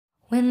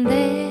When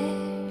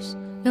there's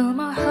no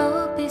more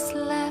hope is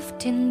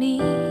left in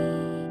me,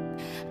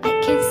 I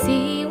can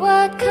see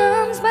what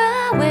comes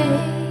my way,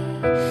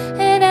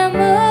 and I'm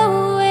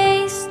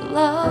always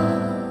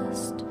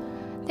lost.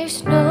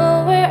 There's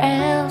nowhere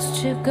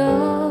else to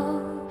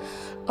go.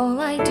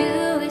 All I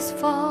do is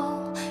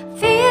fall.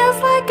 Feels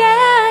like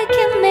I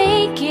can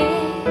make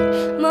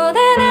it more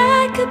than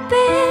I could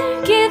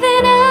bear.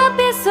 Giving up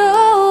is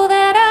all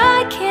that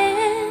I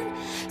can.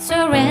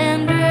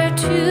 Surrender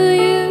to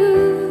you.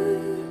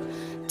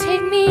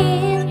 Take me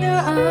in your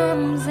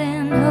arms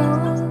and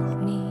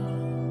hold me.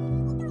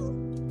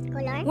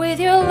 With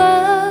your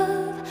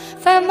love,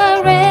 find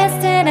my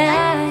rest, and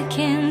I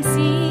can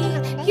see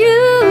you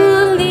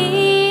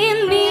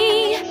lead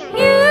me.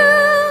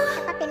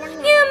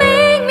 You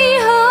make me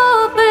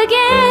hope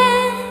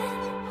again.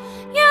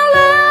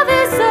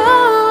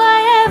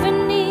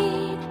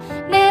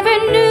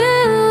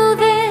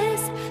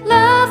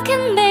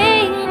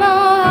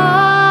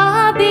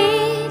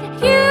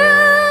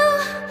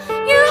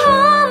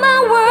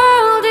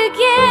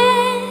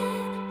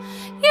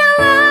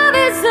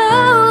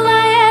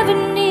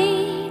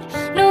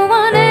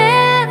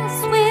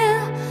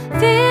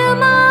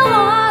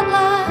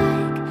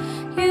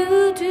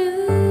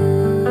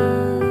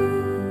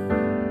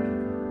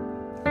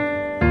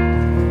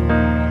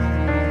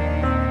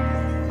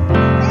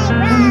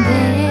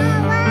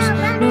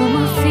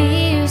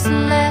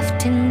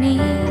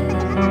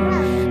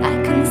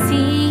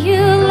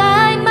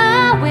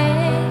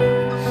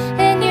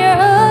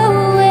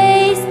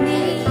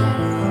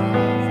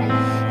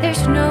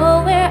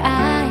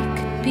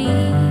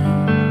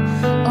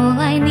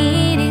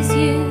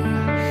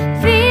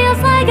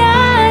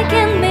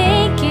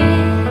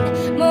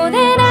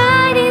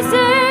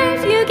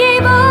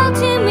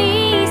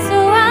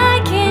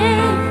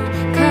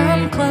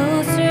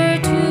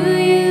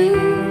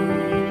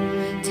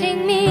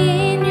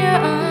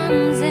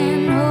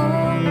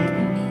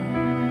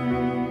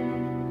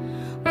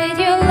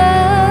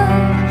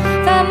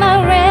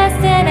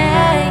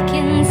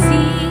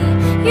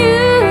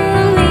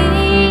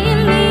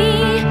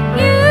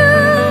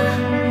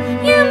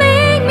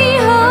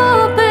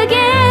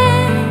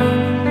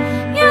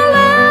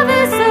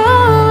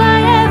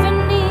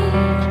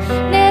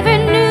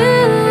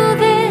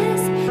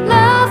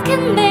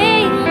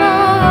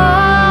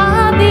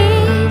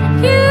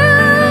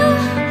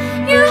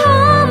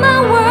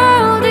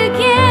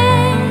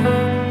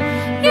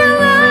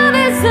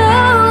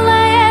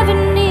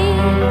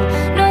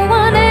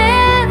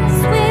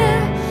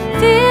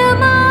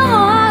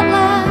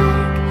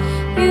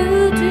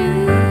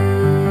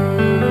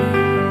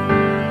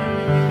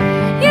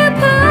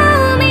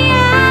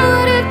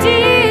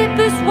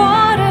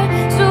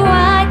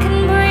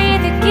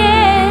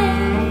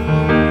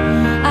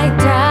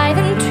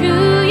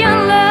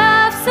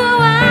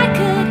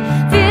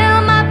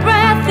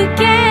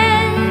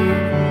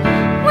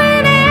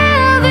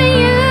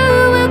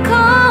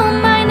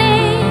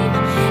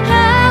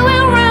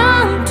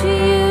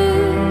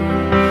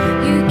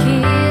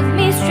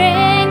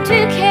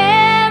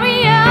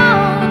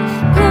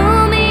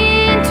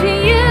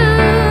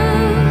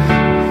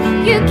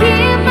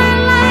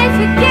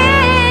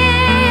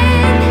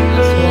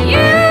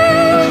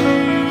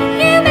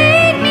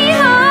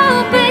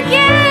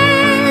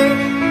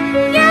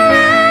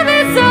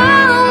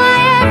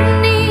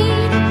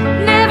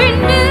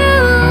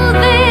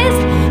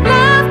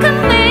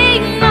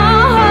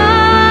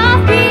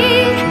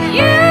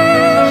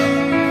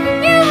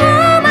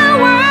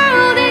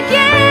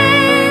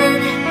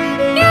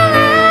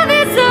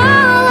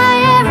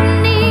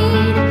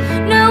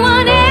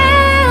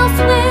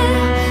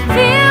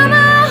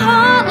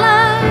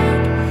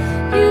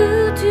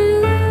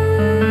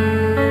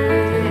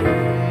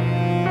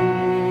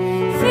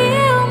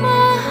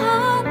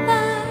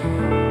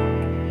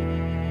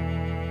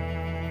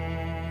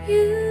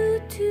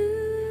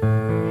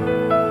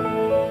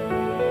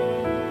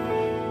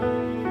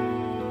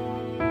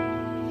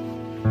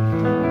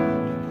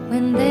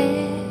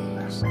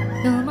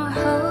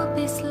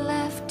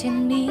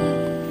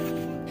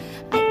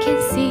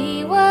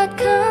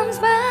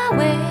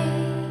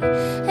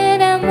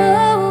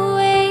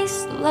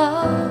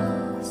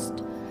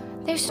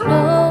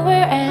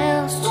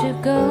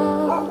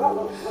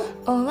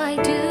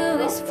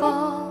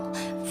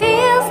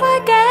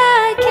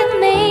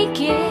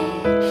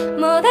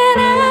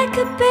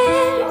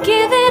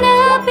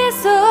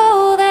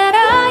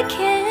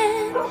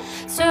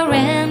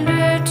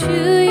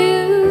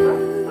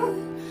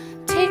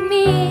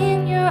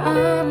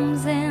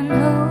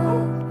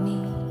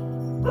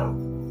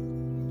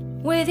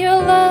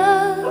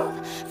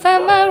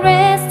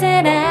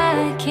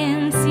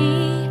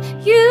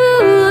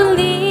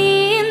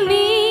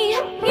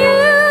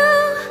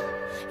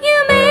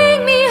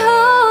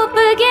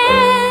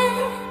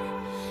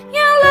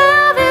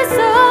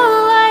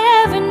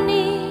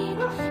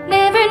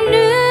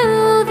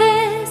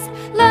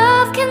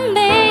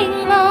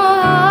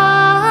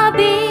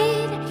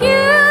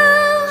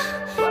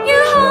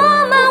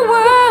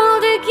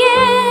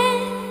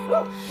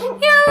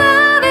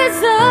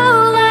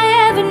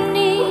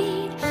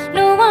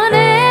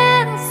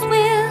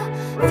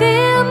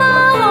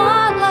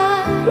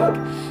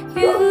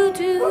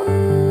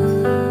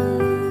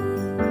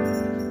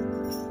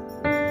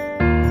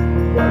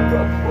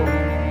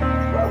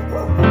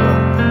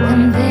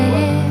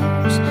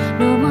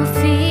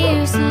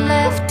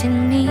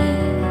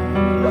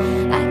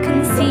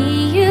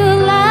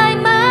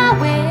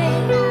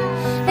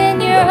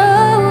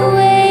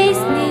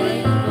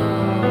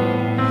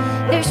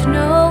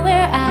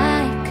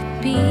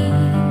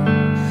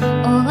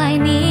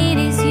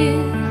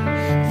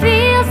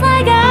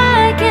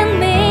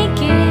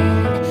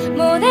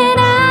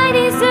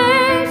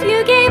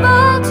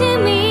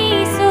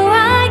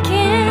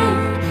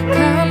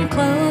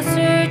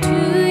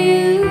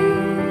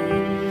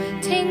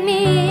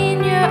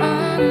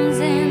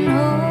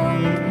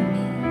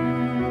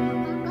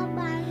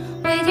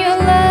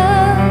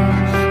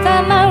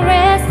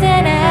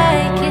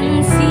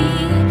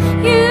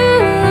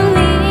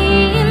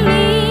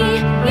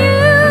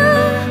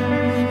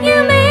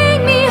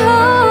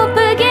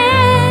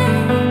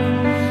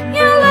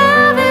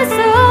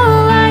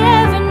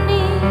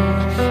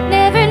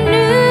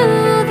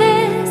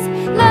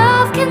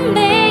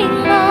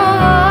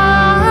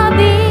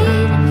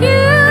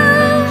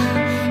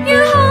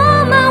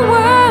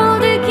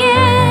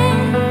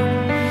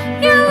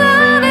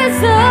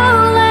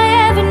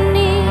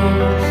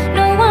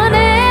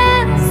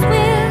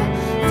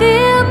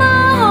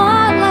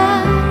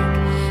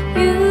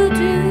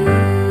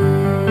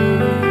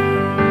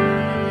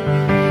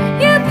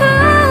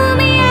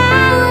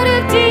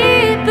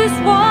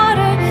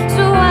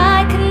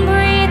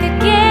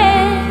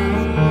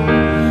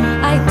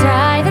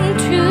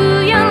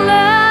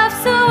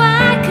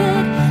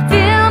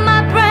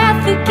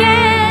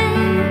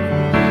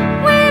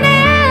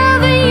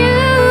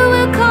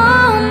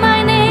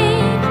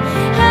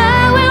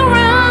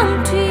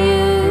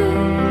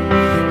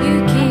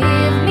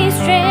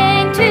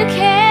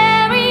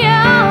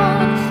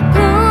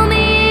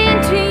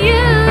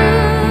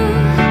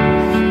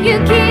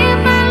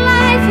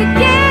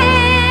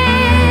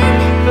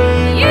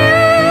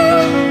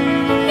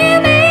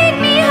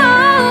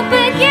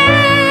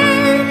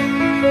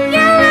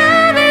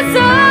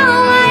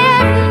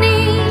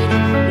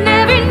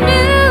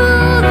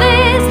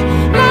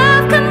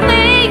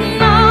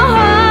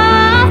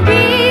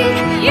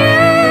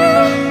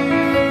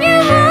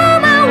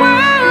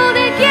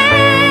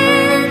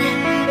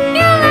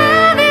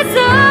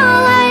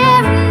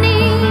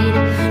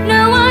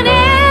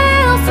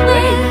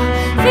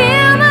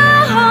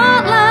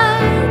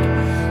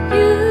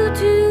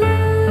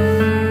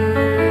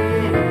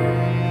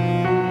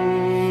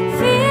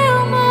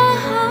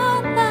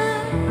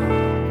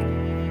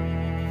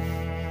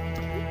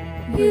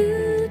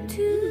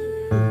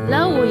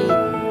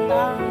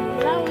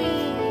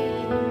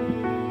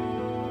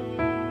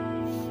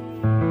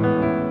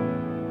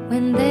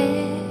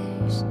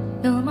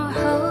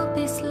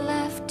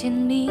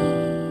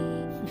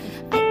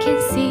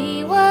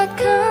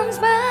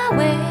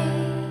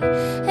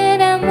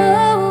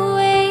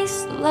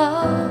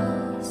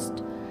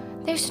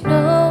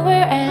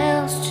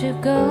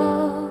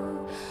 go.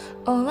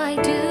 All I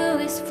do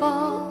is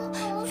fall.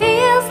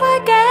 Feels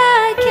like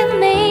I can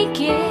make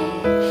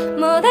it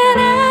more than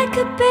I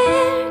could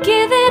bear.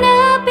 Giving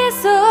up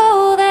is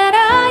all that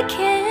I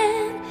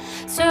can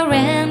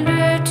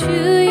surrender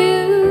to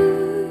you.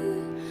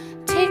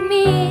 Take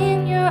me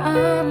in your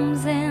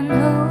arms and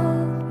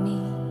hold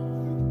me.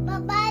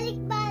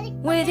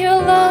 With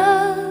your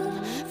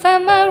love,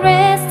 find my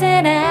rest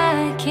and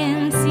I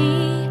can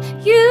see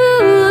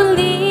you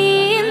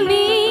lead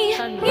me.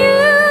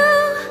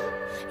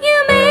 You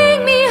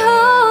make me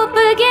hope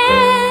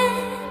again.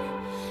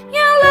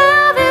 Your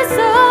love is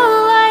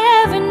all I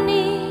ever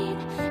need.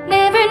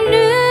 Never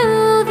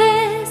knew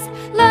this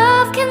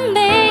love can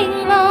make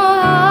my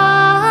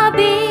heart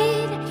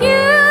beat.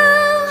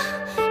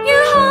 You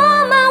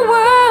hold my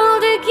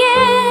world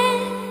again.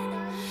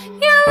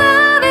 Your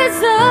love is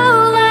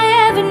all I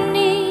ever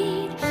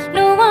need.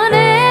 No one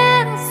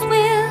else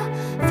will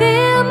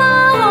fill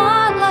my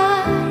heart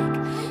like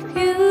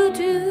you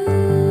do.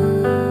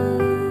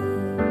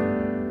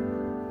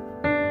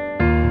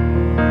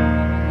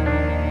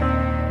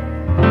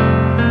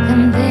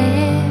 And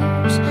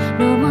there's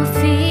no more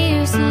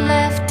fears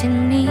left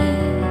in me.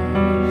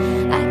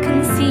 I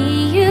can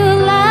see you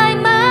light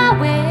my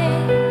way,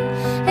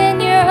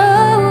 and you're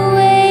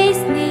always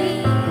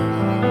near.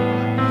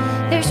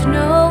 There's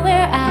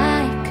nowhere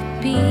I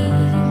could be.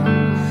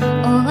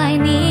 All I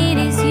need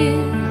is you.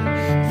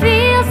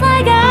 Feels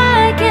like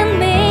I can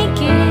make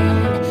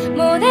it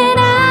more than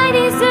I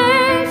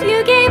deserve.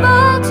 You gave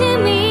all to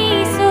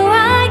me so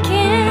I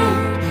can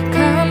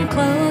come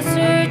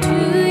closer to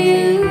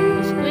you.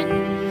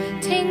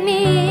 Take me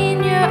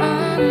in your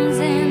arms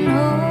and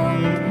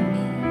hold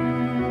me.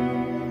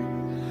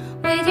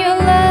 With your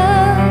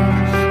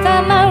love,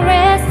 find my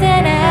rest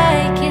and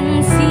I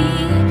can see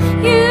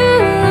you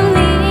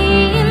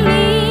lead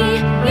me.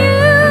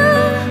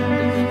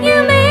 You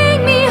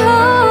make me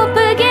hope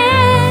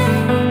again.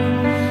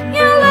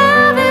 Your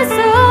love is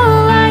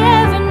all I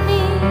ever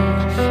need.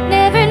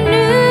 Never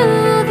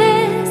knew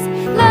this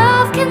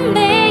love can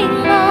make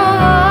my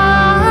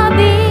heart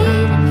beat.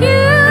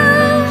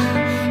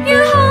 You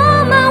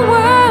hold my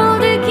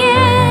world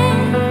again.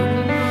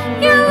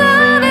 Your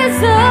love is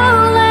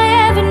all I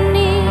ever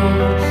need.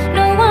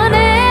 No one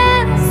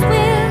else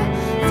will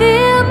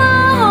fill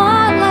my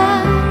heart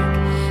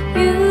like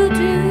you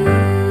do.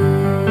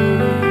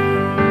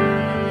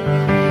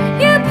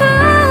 You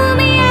pull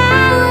me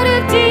out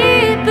of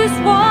deepest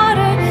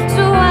water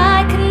so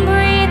I can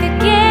breathe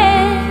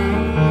again.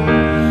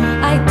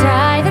 I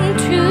dive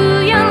into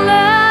your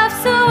love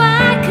so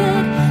I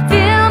could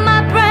feel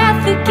my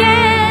breath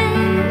again.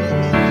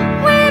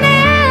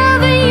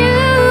 Whenever you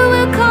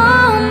will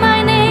call my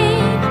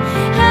name,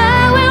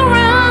 I will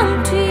run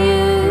to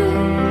you.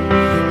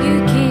 You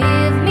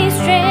give me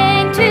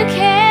strength to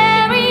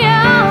carry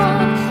on.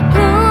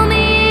 Pull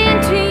me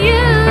into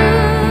you.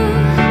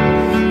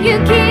 You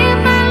give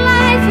my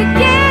life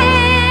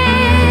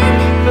again.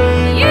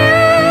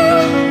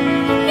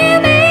 You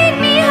make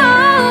me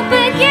hope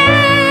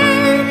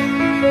again.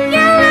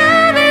 Your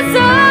love is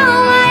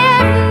all I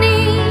ever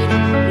need.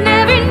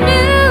 Never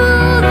knew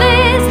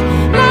this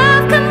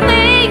love could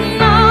make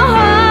my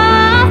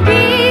heart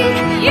beat.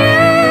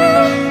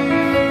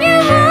 You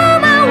hold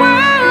my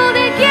world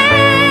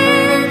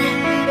again.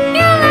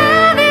 Your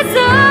love is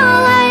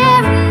all I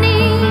ever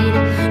need.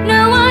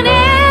 No one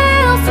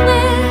else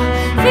will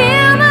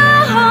fill my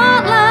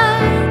heart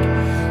like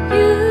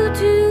you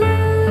do.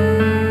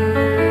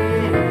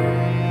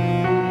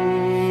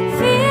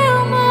 Fill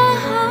my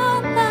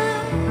heart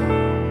like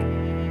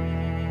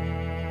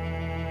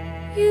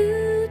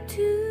you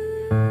do.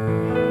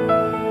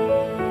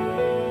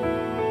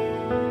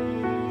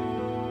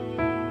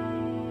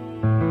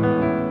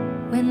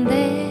 When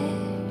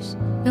there's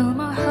no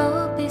more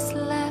hope is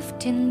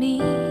left in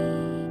me,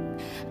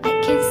 I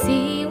can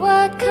see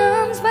what comes